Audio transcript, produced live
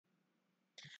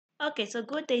Okay, so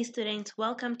good day, students.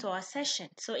 Welcome to our session.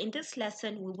 So in this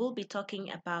lesson, we will be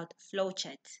talking about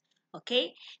flowcharts.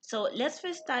 Okay, so let's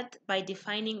first start by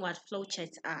defining what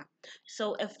flowcharts are.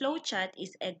 So a flowchart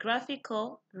is a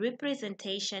graphical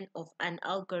representation of an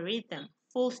algorithm,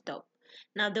 full stop.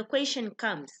 Now the question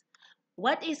comes,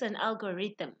 what is an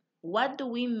algorithm? What do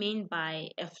we mean by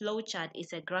a flowchart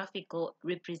is a graphical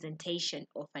representation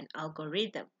of an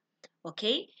algorithm?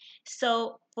 Okay,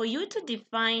 so for you to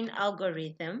define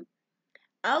algorithm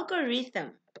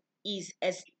is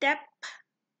a step-by-step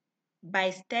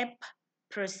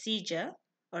procedure,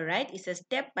 all right? It's a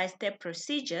step-by-step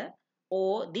procedure,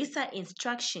 or these are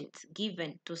instructions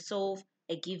given to solve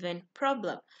a given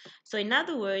problem. So in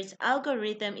other words,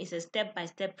 algorithm is a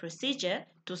step-by-step procedure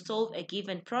to solve a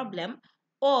given problem,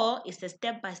 or it's a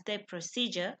step-by-step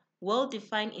procedure,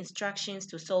 well-defined instructions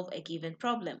to solve a given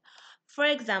problem. For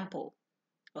example,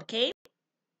 okay?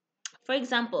 For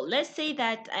example, let's say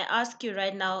that I ask you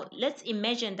right now, let's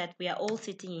imagine that we are all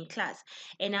sitting in class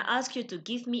and I ask you to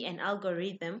give me an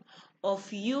algorithm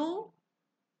of you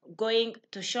going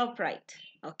to ShopRite,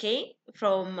 okay,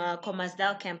 from Commerce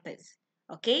campus.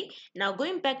 Okay, now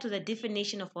going back to the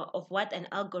definition of what an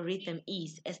algorithm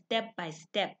is, a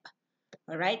step-by-step,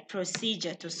 all right,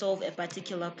 procedure to solve a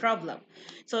particular problem.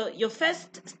 So your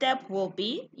first step will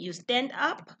be you stand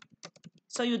up,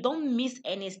 so you don't miss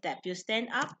any step. You stand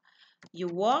up, you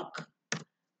walk,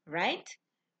 right?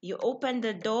 You open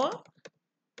the door,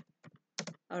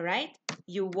 all right?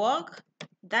 You walk.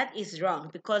 That is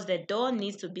wrong because the door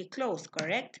needs to be closed,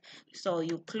 correct? So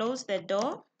you close the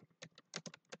door,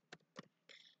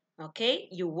 okay?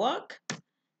 You walk,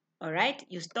 all right?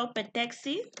 You stop a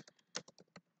taxi.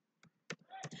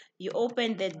 You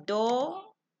open the door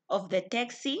of the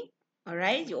taxi, all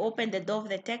right? You open the door of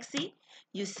the taxi.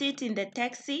 You sit in the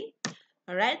taxi,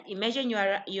 all right? Imagine you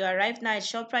arrive now at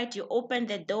ShopRite. You open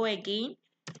the door again.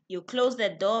 You close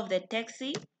the door of the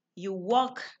taxi. You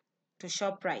walk to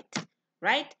ShopRite,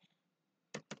 right?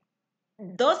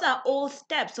 Those are all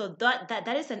steps. So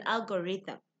that is an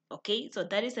algorithm. Okay, so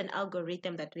that is an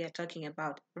algorithm that we are talking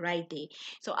about right there.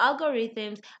 So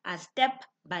algorithms are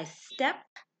step-by-step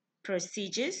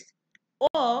procedures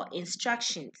or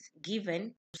instructions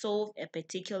given to solve a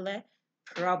particular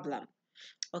problem.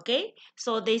 Okay,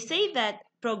 so they say that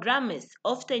programmers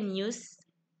often use,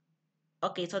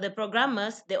 okay, so the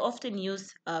programmers, they often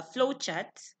use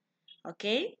flowcharts,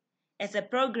 okay, as a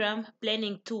program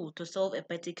planning tool to solve a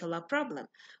particular problem.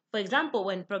 For example,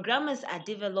 when programmers are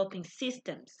developing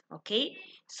systems, okay,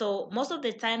 so most of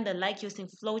the time they like using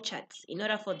flowcharts in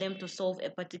order for them to solve a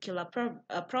particular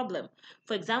problem.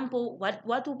 For example, what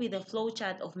will be the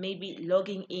flowchart of maybe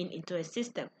logging into a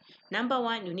system? Number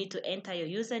one, you need to enter your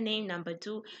username. Number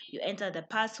two, you enter the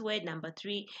password. Number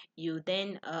three, you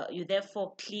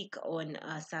therefore click on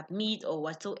submit or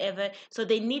whatsoever. So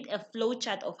they need a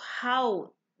flowchart of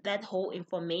how that whole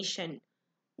information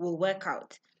will work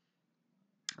out.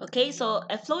 Okay, so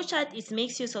a flowchart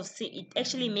it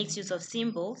actually makes use of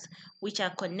symbols which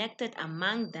are connected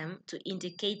among them to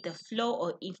indicate the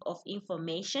flow of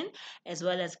information as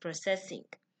well as processing.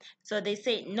 So they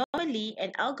say normally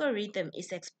an algorithm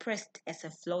is expressed as a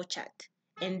flowchart,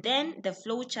 and then the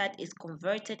flowchart is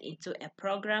converted into a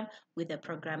program with a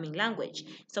programming language.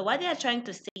 So what they are trying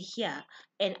to say here,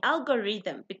 an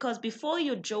algorithm, because before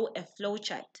you draw a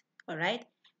flowchart, all right,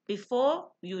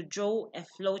 before you draw a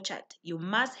flowchart, you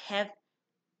must have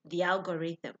the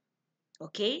algorithm.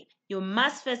 Okay, you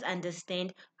must first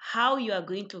understand how you are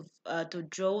going to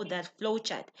draw that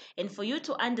flowchart, and for you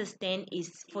to understand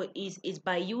is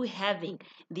by you having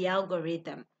the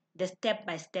algorithm, the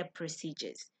step-by-step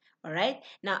procedures. All right,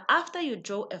 now after you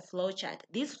draw a flowchart,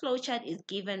 this flowchart is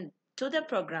given to the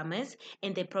programmers,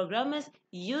 and the programmers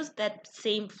use that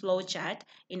same flowchart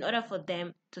in order for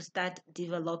them to start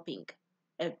developing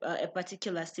a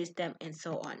particular system and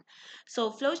so on. So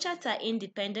flowcharts are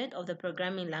independent of the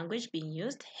programming language being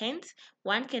used. Hence,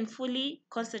 one can fully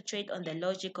concentrate on the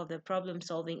logic of the problem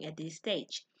solving at this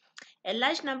stage. A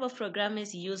large number of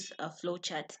programmers use a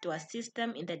flowchart to assist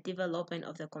them in the development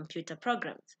of the computer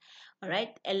programs. All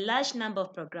right, a large number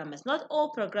of programmers. Not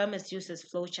all programmers uses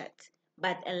flowcharts,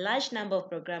 but a large number of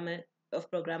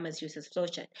programmers uses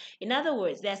flowchart. In other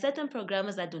words, there are certain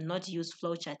programmers that do not use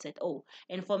flowcharts at all,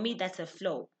 and for me, that's a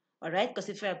flaw. All right, because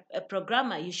if you're a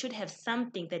programmer, you should have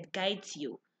something that guides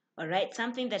you. All right,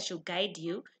 something that should guide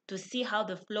you to see how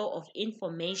the flow of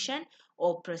information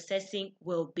or processing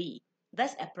will be.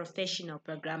 That's a professional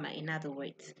programmer, in other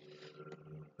words.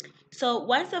 So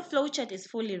once the flowchart is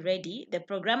fully ready, the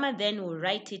programmer then will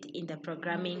write it in the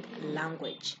programming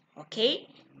language. Okay?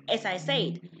 As I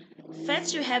said,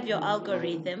 first you have your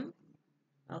algorithm.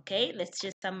 Okay, let's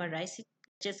just summarize it.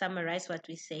 Just summarize what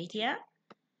we said here.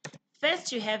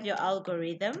 First, you have your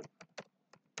algorithm.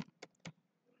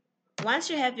 Once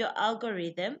you have your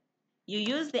algorithm, you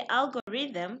use the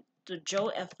algorithm to draw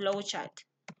a flowchart.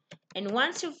 And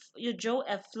once you draw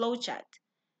a flowchart,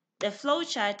 the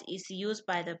flowchart is used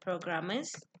by the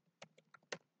programmers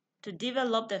to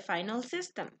develop the final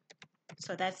system.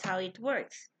 So that's how it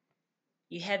works.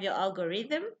 You have your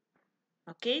algorithm,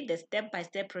 okay, the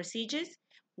step-by-step procedures.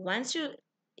 Once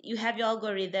you have your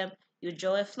algorithm, you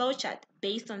draw a flowchart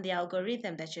based on the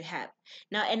algorithm that you have.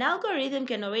 Now, an algorithm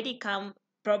can already come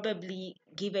probably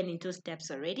given in 2 steps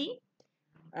already,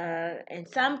 and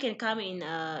some can come in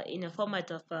a format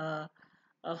of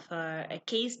a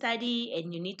case study,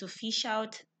 and you need to fish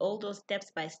out all those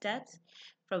steps by steps.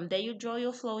 From there, you draw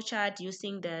your flowchart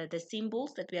using the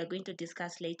symbols that we are going to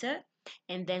discuss later.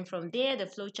 And then from there, the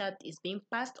flowchart is being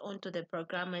passed on to the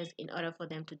programmers in order for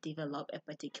them to develop a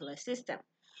particular system.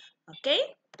 Okay?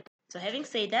 So having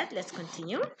said that, let's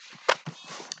continue.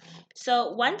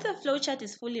 So once the flowchart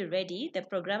is fully ready, the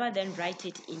programmer then writes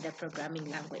it in the programming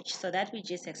language. So that we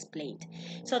just explained.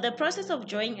 So the process of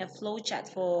drawing a flowchart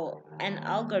for an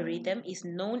algorithm is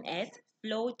known as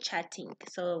flowcharting.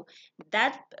 So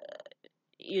that,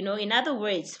 in other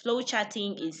words,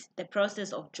 flowcharting is the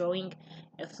process of drawing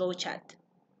a flowchart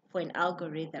for an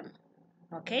algorithm.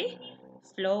 Okay?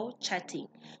 Flowcharting.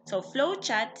 So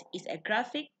flowchart is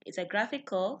a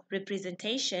graphical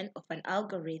representation of an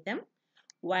algorithm,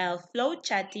 while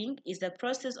flowcharting is the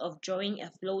process of drawing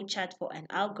a flowchart for an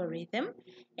algorithm.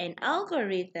 An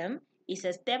algorithm is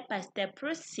a step-by-step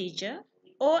procedure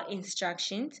or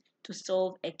instructions to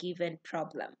solve a given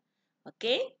problem.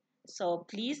 Okay? So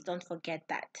please don't forget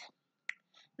that.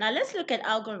 Now let's look at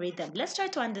algorithm. Let's try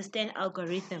to understand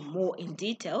algorithm more in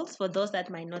details for those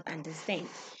that might not understand.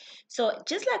 So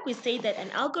just like we say that an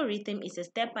algorithm is a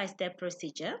step-by-step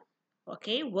procedure,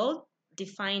 okay,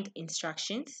 well-defined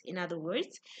instructions, in other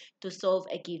words, to solve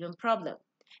a given problem.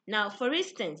 Now, for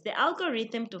instance, the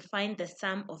algorithm to find the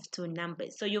sum of 2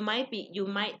 numbers. So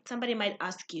somebody might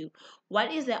ask you,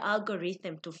 what is the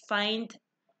algorithm to find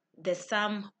the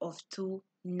sum of 2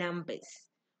 numbers?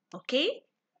 Okay,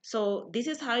 so this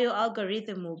is how your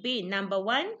algorithm will be. Number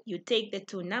one, you take the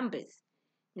 2 numbers.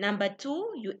 Number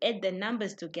two, you add the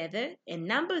numbers together. And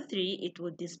number three, it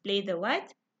will display the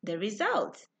what? The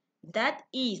result. That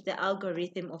is the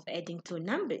algorithm of adding 2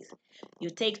 numbers. You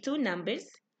take 2 numbers,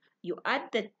 you add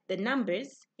the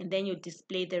numbers, and then you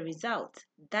display the result.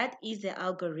 That is the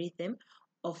algorithm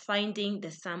of finding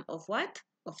the sum of what?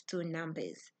 Of 2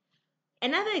 numbers.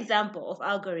 Another example of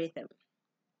algorithm.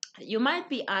 You might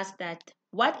be asked that,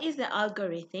 what is the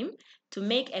algorithm to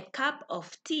make a cup of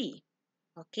tea?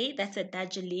 Okay, that's a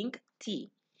Darjeeling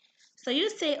tea. So you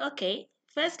say, okay,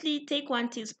 firstly, take 1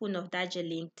 teaspoon of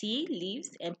Darjeeling tea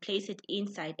leaves and place it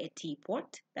inside a teapot.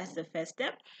 That's the first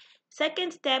step.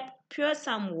 Second step, pour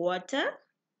some water.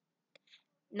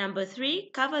 Number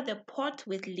 3, cover the pot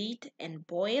with lid and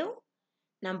boil.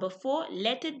 Number 4,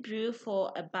 let it brew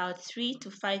for about 3 to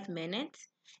 5 minutes.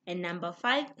 And number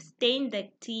 5, stain the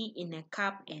tea in a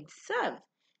cup and serve.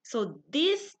 So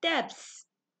these steps,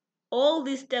 all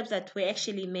these steps that were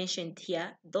actually mentioned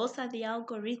here, those are the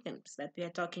algorithms that we are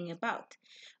talking about.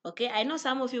 Okay, I know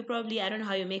some of you probably, I don't know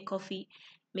how you make coffee.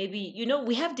 Maybe,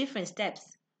 we have different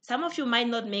steps. Some of you might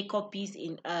not make copies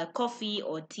in coffee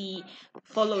or tea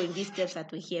following these steps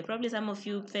that we hear. Probably some of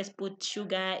you first put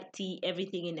sugar, tea,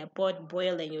 everything in a pot,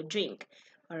 boil, and you drink.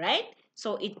 All right?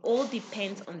 So it all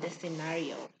depends on the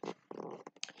scenario.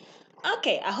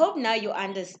 Okay, I hope now you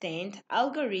understand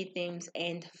algorithms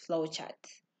and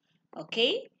flowcharts.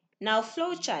 Okay, now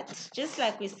flowchart, just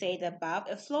like we said above,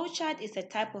 a flowchart is a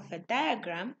type of a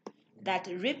diagram that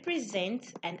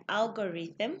represents an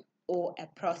algorithm or a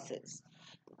process.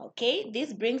 Okay,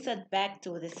 this brings us back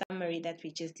to the summary that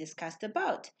we just discussed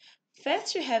about.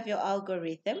 First, you have your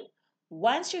algorithm.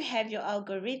 Once you have your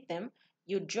algorithm,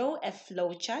 you draw a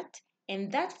flowchart, and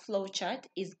that flowchart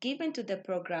is given to the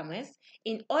programmers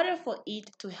in order for it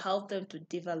to help them to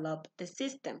develop the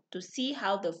system, to see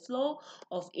how the flow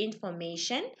of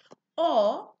information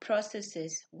or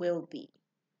processes will be.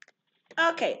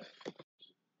 Okay,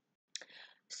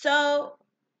 so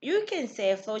you can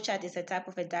say a flowchart is a type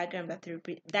of a diagram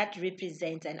that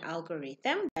represents an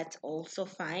algorithm. That's also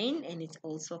fine and it's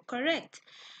also correct.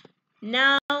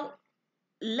 Now,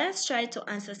 let's try to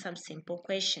answer some simple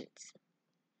questions.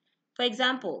 For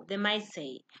example, they might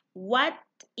say, what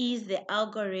is the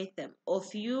algorithm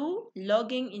of you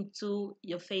logging into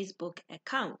your Facebook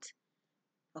account?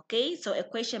 Okay, so a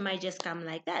question might just come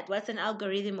like that. What's an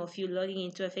algorithm of you logging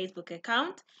into a Facebook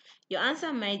account? Your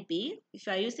answer might be if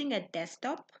you are using a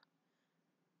desktop,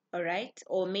 all right,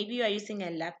 or maybe you are using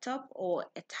a laptop or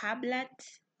a tablet,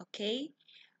 okay,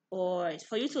 or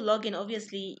for you to log in,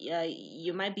 obviously,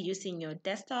 you might be using your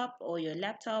desktop or your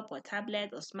laptop or tablet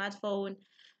or smartphone,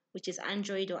 which is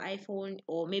Android or iPhone,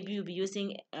 or maybe you'll be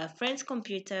using a friend's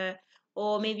computer,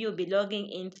 or maybe you'll be logging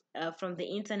in from the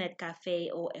internet cafe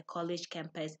or a college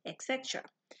campus, etc.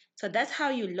 So that's how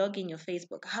you log in your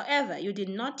Facebook. However, you did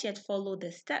not yet follow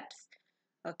the steps,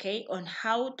 okay, on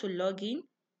how to log in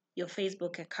your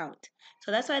Facebook account.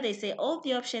 So that's why they say all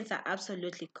the options are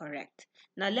absolutely correct.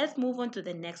 Now let's move on to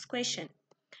the next question.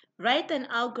 Write an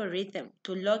algorithm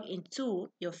to log into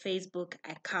your Facebook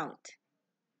account.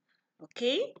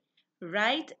 Okay?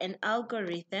 Write an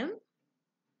algorithm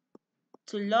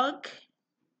to log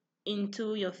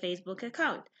into your Facebook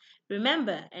account.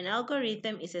 Remember, an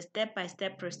algorithm is a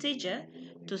step-by-step procedure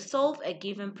to solve a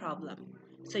given problem.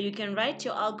 So you can write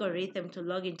your algorithm to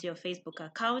log into your Facebook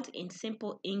account in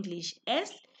simple English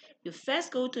as you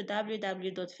first go to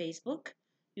www.facebook,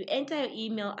 you enter your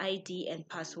email ID and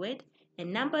password,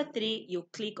 and number 3, you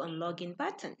click on login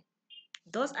button.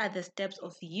 Those are the steps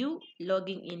of you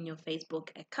logging in your Facebook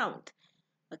account.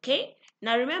 Okay,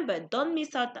 now remember, don't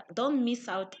miss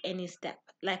out any step.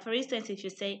 Like for instance, if you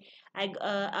say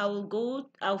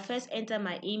I'll first enter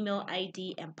my email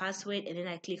ID and password and then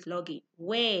I click login.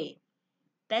 Wait,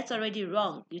 that's already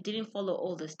wrong. You didn't follow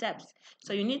all the steps.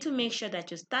 So you need to make sure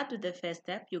that you start with the first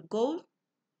step. You go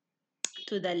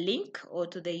to the link or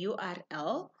to the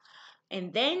URL,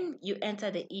 and then you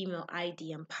enter the email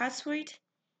ID and password.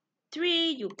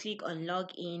 3, you click on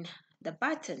login the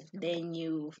button, then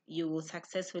you will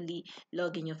successfully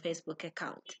log in your Facebook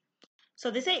account. So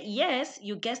they say yes,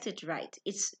 you guessed it right.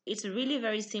 It's really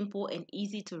very simple and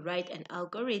easy to write an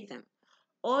algorithm.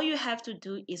 All you have to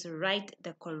do is write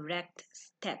the correct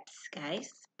steps, guys.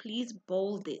 Please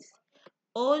bold this.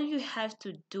 All you have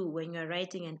to do when you're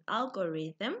writing an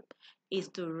algorithm is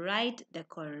to write the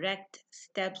correct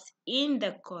steps in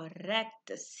the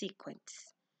correct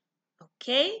sequence.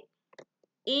 Okay?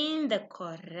 In the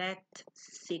correct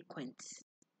sequence.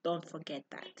 Don't forget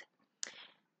that.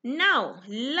 Now,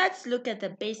 let's look at the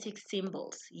basic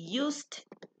symbols used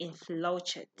in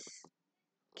flowcharts.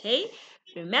 Okay?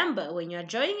 Remember, when you're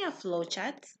drawing a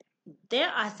flowchart, there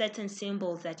are certain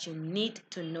symbols that you need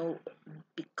to know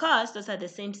because those are the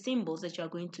same symbols that you are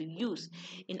going to use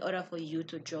in order for you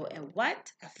to draw a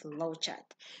what? A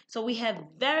flowchart. So we have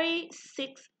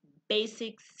 6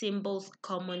 basic symbols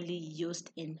commonly used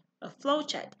in a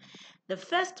flowchart. The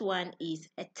first one is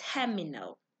a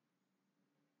terminal.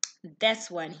 This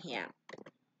one here.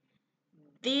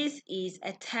 This is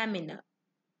a terminal.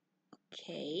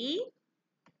 Okay.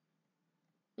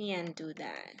 Let me undo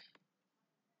that.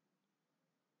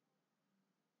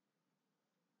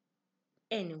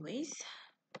 Anyways,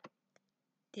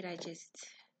 did I just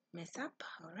mess up?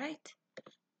 All right.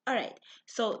 All right.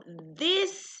 So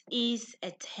this is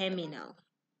a terminal.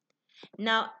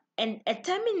 Now, a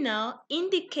terminal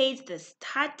indicates the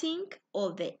starting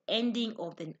or the ending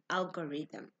of an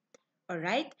algorithm. All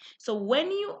right. So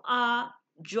when you are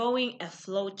drawing a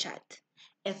flowchart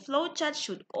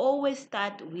should always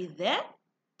start with the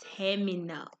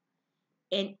terminal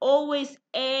and always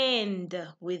end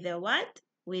with the what?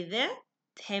 With the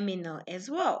terminal as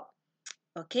well.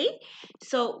 Okay,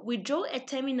 so we draw a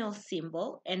terminal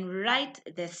symbol and write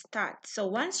the start. So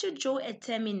once you draw a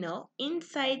terminal,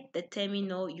 inside the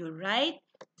terminal you write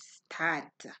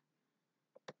start.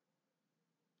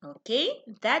 Okay,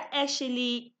 that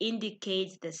actually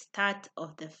indicates the start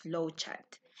of the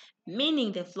flowchart,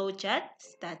 meaning the flowchart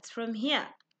starts from here.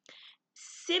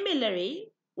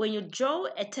 Similarly, when you draw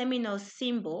a terminal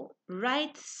symbol,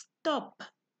 write stop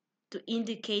to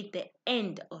indicate the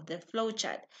end of the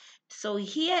flowchart. So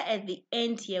here at the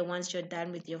end here, once you're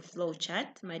done with your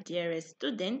flowchart, my dearest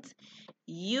students,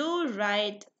 you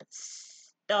write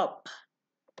stop.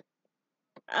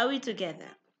 Are we together?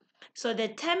 So the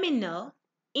terminal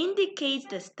indicates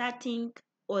the starting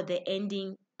or the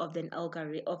ending of an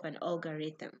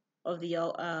algorithm.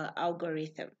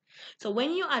 So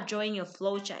when you are drawing your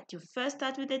flowchart, you first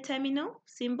start with the terminal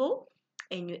symbol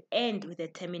and you end with the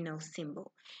terminal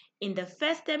symbol. In the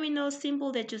first terminal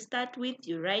symbol that you start with,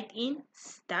 you write in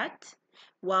start,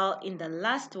 while in the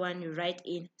last one, you write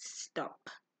in stop.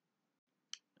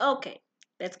 Okay,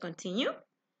 let's continue.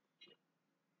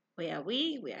 Where are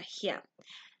we? We are here.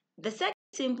 The second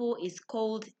symbol is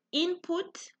called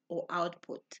input or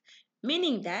output,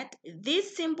 meaning that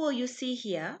this symbol you see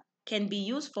here can be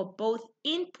used for both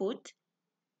input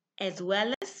as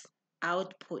well as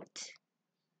output.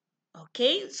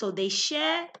 Okay, so they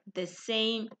share the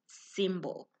same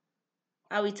symbol.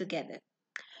 Are we together?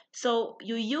 So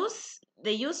you use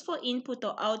the useful input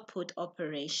or output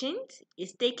operations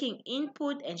is taking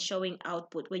input and showing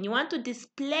output. When you want to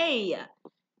display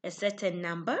a certain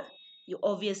number, you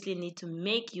obviously need to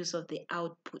make use of the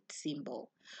output symbol.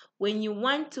 When you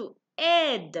want to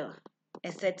add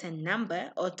a certain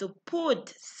number or to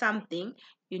put something,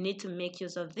 you need to make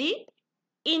use of the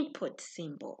input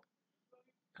symbol.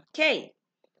 Okay.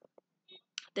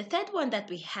 The third one that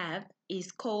we have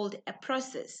is called a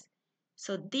process.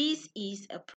 So this is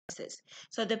a process.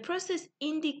 So the process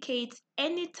indicates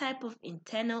any type of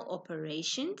internal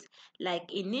operations like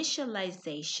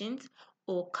initializations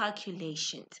or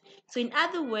calculations. So in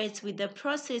other words, with the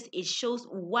process, it shows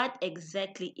what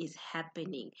exactly is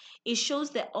happening. It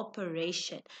shows the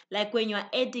operation. Like when you are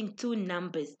adding two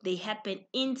numbers, they happen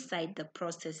inside the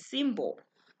process symbol.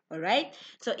 All right,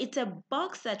 so it's a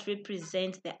box that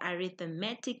represents the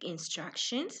arithmetic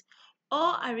instructions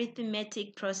or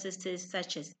arithmetic processes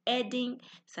such as adding,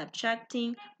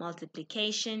 subtracting,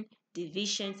 multiplication,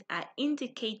 divisions are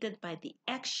indicated by the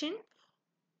action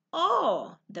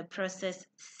or the process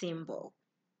symbol.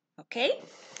 Okay,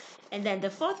 and then the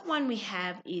fourth one we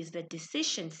have is the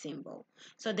decision symbol.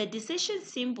 So the decision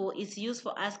symbol is used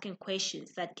for asking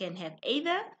questions that can have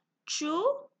either true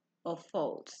or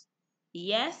false,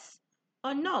 yes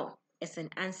or no as an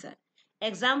answer.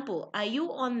 Example, are you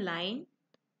online?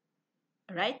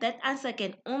 Right? That answer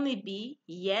can only be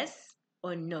yes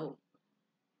or no.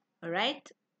 All right?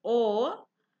 Or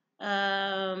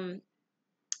does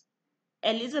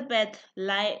Elizabeth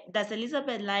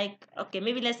like, okay,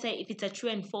 maybe let's say if it's a true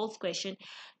and false question,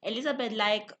 Elizabeth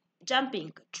like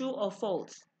jumping, true or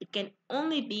false? It can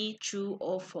only be true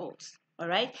or false. All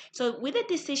right. So with a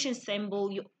decision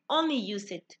symbol, you only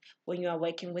use it when you are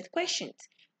working with questions.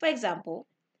 For example,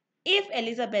 if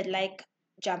Elizabeth like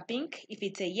jumping, if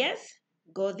it's a yes,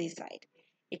 go this side.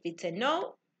 If it's a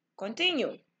no,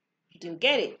 continue. Do you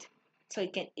get it? So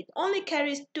it only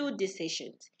carries two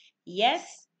decisions,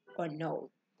 yes or no.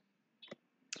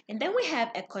 And then we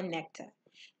have a connector.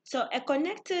 So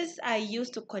connectors are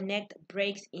used to connect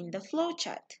breaks in the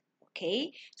flowchart.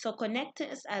 Okay, so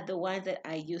connectors are the ones that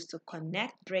are used to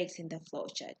connect breaks in the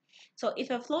flowchart. So if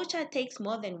a flowchart takes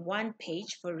more than one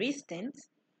page, for instance,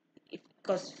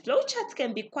 because flowcharts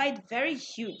can be quite very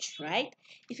huge, right?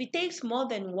 If it takes more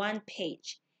than one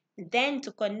page, then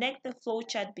to connect the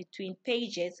flowchart between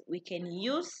pages, we can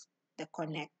use the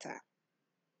connector.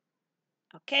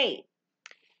 Okay,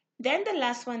 then the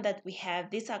last one that we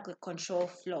have, these are the control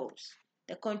flows.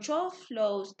 The control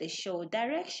flows, they show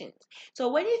directions.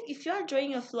 So if you're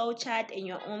drawing a flow chart and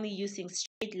you're only using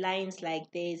straight lines like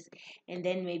this, and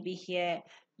then maybe here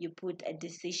you put a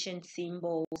decision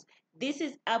symbol, this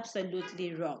is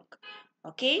absolutely wrong.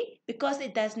 Okay? Because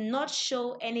it does not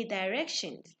show any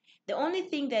directions. The only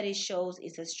thing that it shows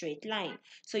is a straight line.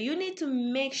 So you need to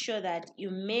make sure that you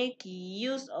make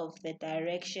use of the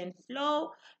direction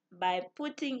flow by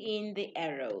putting in the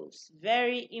arrows.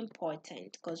 Very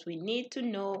important because we need to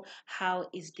know how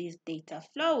is this data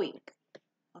flowing.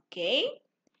 Okay?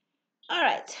 All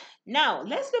right. Now,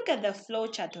 let's look at the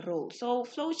flowchart rules. So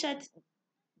flowcharts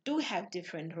do have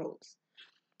different rules.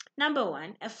 Number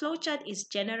one, a flowchart is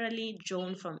generally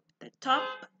drawn from the top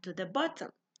to the bottom.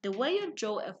 The way you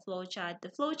draw a flowchart, the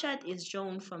flowchart is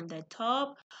drawn from the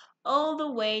top all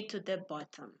the way to the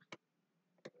bottom.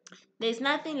 There's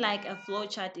nothing like a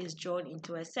flowchart is drawn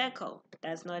into a circle. It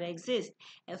does not exist.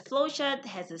 A flowchart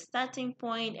has a starting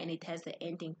point and it has an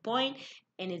ending point,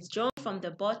 and it's drawn from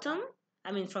the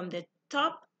from the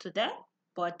top to the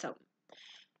bottom.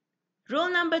 Rule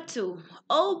number two,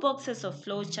 all boxes of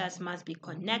flowcharts must be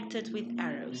connected with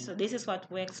arrows. So this is what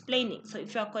we're explaining. So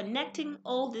if you are connecting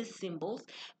all these symbols,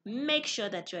 make sure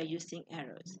that you are using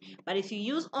arrows. But if you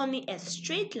use only a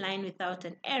straight line without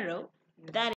an arrow,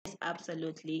 that is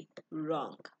absolutely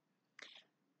wrong.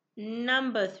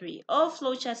 Number three, all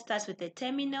flowchart starts with a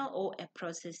terminal or a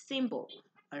process symbol.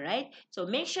 All right, so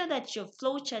make sure that your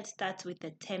flowchart starts with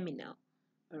a terminal.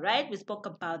 All right, we spoke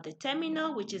about the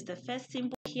terminal, which is the first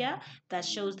symbol here that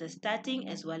shows the starting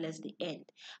as well as the end.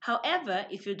 However,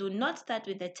 if you do not start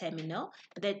with the terminal,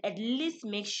 then at least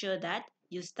make sure that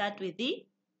you start with the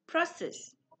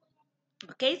process.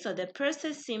 Okay, so the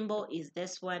process symbol is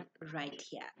this one right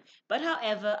here. But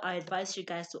however, I advise you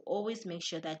guys to always make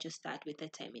sure that you start with the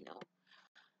terminal.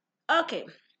 Okay,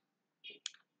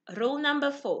 rule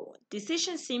number 4.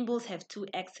 Decision symbols have two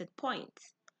exit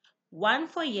points. One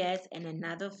for yes and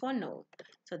another for no.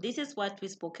 So this is what we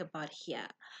spoke about here.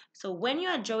 So when you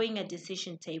are drawing a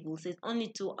decision table, there's only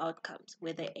two outcomes,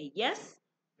 whether a yes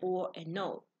or a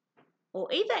no,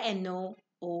 or either a no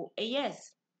or a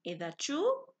yes, either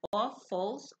true or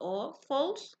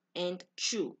false and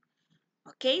true.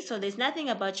 Okay, so there's nothing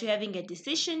about you having a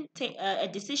decision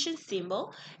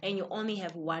symbol and you only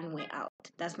have one way out.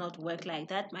 It does not work like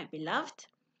that, my beloved.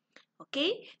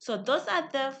 Okay, so those are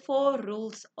the 4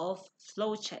 rules of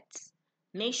flowcharts.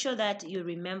 Make sure that you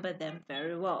remember them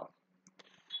very well.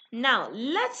 Now,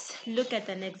 let's look at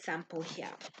an example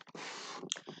here.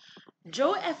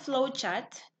 Draw a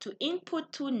flowchart to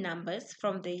input 2 numbers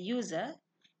from the user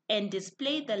and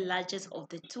display the largest of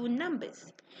the 2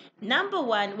 numbers. Number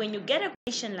 1, when you get a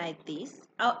question like this,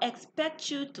 I'll expect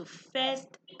you to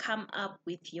first come up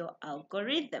with your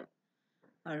algorithm.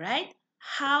 All right?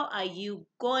 How are you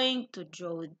going to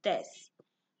draw this?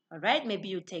 All right, maybe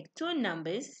you take 2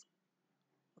 numbers.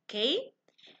 Okay?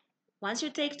 Once you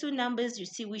take 2 numbers, you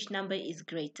see which number is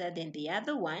greater than the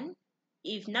other one.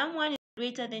 If num1 is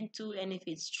greater than 2 and if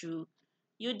it's true,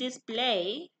 you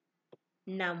display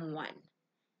num1.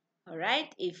 All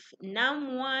right, if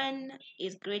num1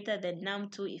 is greater than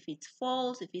num2, if it's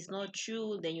false, if it's not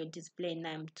true, then you display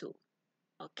num2.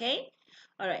 Okay?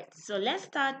 All right, so let's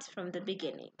start from the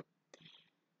beginning.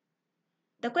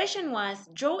 The question was,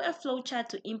 draw a flowchart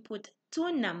to input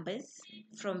 2 numbers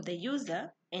from the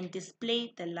user and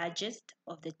display the largest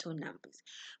of the 2 numbers.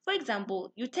 For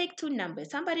example, you take 2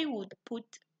 numbers. Somebody would put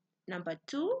number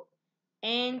 2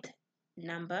 and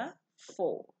number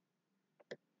 4.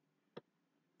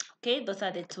 Okay, those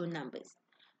are the 2 numbers.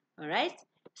 All right.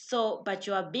 So, but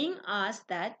you are being asked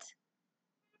that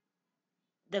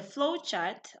the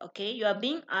flowchart, okay, you are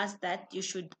being asked that you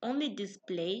should only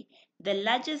display the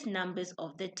largest numbers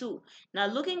of the 2. Now,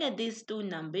 looking at these 2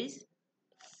 numbers,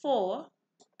 4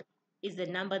 is the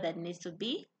number that needs to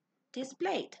be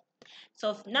displayed.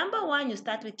 So, number 1, you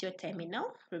start with your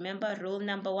terminal. Remember, rule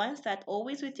number 1, start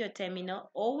always with your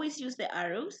terminal. Always use the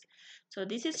arrows. So,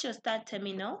 this is your start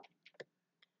terminal.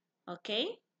 Okay.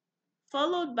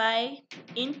 Followed by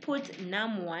input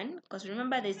num1, because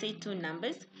remember they say 2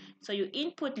 numbers. So you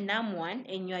input num1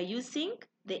 and you are using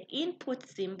the input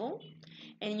symbol,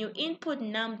 and you input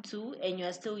num2 and you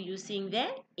are still using the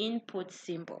input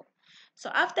symbol. So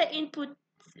after inputting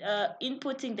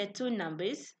the 2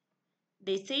 numbers,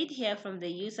 they say it here from the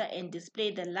user and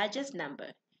display the largest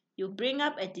number. You bring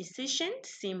up a decision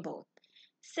symbol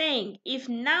saying if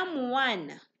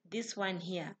num1, this one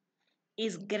here,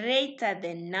 is greater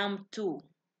than num2,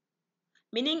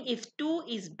 meaning if 2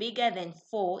 is bigger than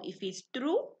 4, if it's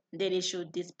true, then it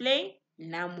should display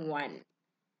num1.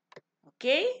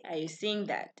 Okay, are you seeing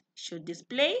that? It should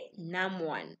display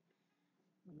num1.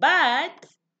 But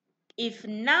if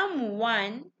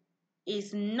num1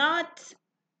 is not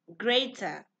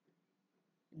greater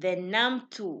than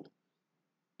num2,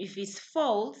 if it's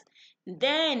false,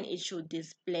 then it should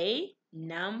display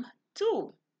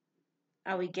num2.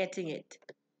 Are we getting it?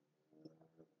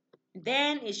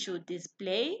 Then it should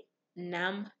display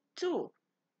num2.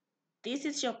 This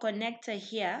is your connector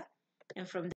here, and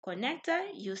from the connector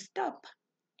you stop,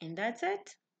 and that's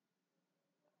it.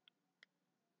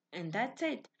 And that's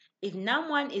it. If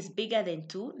num1 is bigger than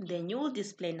 2, then you will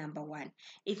display number 1.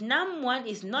 If num1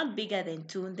 is not bigger than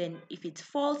 2, then if it's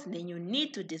false, then you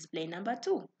need to display number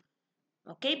 2.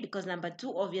 Okay, because number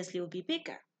 2 obviously will be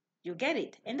bigger. You get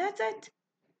it? And that's it.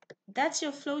 That's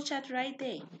your flowchart right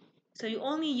there. So you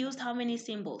only used how many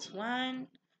symbols? 1,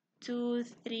 2,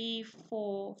 3,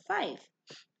 4, 5,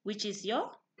 which is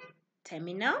your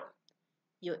terminal,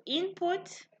 your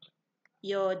input,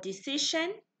 your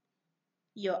decision,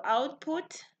 your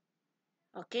output.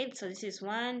 Okay, so this is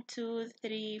 1, 2,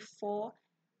 3, 4,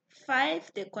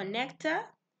 5, the connector,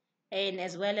 and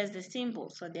as well as the symbol.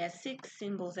 So there are 6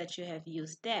 symbols that you have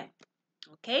used there.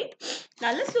 Okay,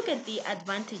 now let's look at the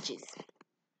advantages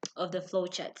of the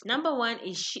flowchart. Number 1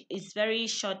 is very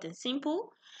short and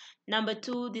simple. Number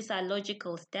 2, these are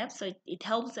logical steps, so it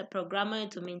helps a programmer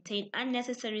to maintain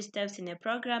unnecessary steps in a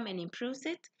program and improves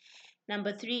it.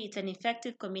 Number 3, it's an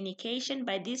effective communication.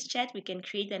 By this chat, we can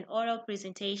create an oral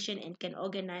presentation and can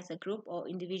organize a group or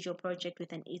individual project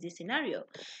with an easy scenario.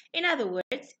 In other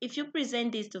words, if you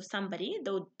present this to somebody,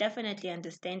 they'll definitely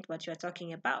understand what you're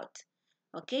talking about.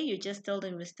 Okay, you just tell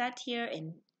them we start here,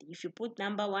 and if you put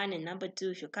number 1 and number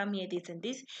 2, if you come here, this and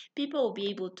this, people will be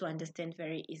able to understand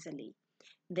very easily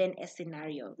than a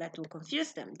scenario that will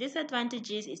confuse them.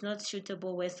 Disadvantages is not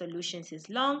suitable where solutions is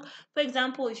long. For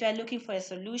example, if you are looking for a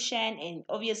solution and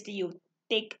obviously you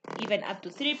take even up to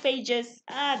 3 pages,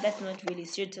 that's not really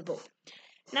suitable.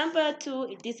 Number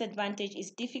 2, disadvantage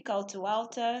is difficult to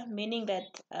alter, meaning that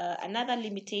another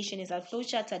limitation is that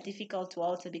flowcharts are difficult to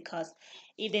alter because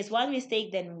if there's one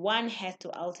mistake, then one has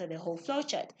to alter the whole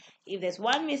flowchart. If there's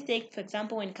one mistake, for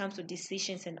example, when it comes to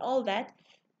decisions and all that,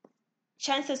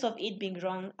 chances of it being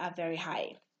wrong are very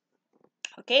high.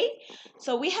 Okay,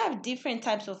 so we have different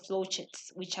types of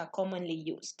flowcharts which are commonly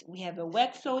used. We have a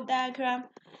workflow diagram,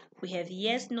 we have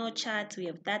yes/no charts, we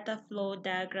have data flow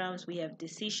diagrams, we have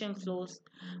decision flows,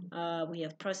 we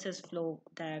have process flow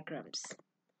diagrams.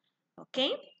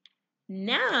 Okay,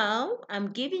 now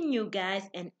I'm giving you guys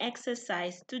an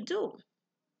exercise to do.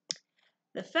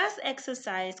 The first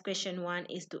exercise, question 1,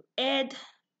 is to add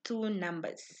two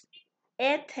numbers.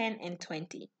 Add 10 and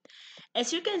 20.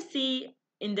 As you can see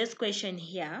in this question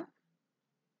here,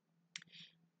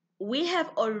 we have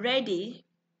already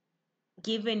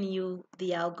given you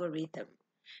the algorithm.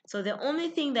 So the only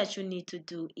thing that you need to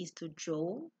do is to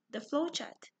draw the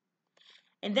flowchart.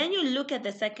 And then you look at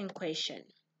the second question.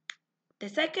 The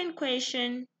second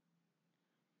question,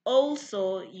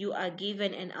 also you are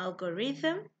given an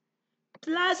algorithm,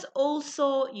 plus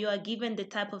also you are given the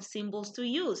type of symbols to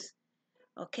use.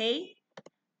 Okay?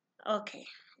 Okay.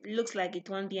 Looks like it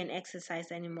won't be an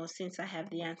exercise anymore since I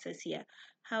have the answers here.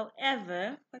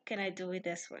 However, what can I do with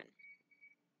this one?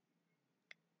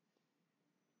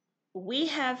 We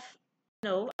have,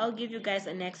 no, I'll give you guys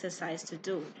an exercise to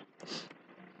do.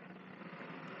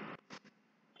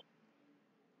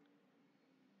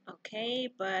 Okay,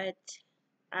 but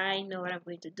I know what I'm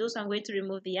going to do. So I'm going to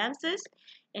remove the answers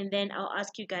and then I'll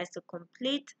ask you guys to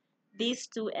complete these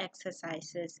two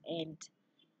exercises. And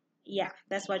yeah,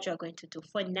 that's what you're going to do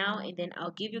for now. And then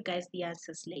I'll give you guys the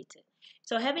answers later.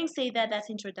 So having said that, that's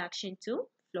introduction to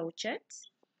flowcharts.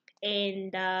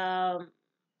 And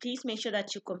please make sure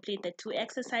that you complete the two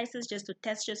exercises just to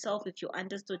test yourself if you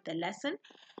understood the lesson.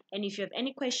 And if you have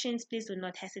any questions, please do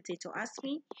not hesitate to ask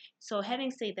me. So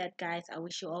having said that, guys, I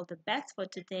wish you all the best for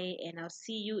today and I'll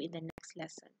see you in the next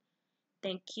lesson.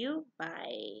 Thank you.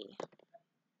 Bye.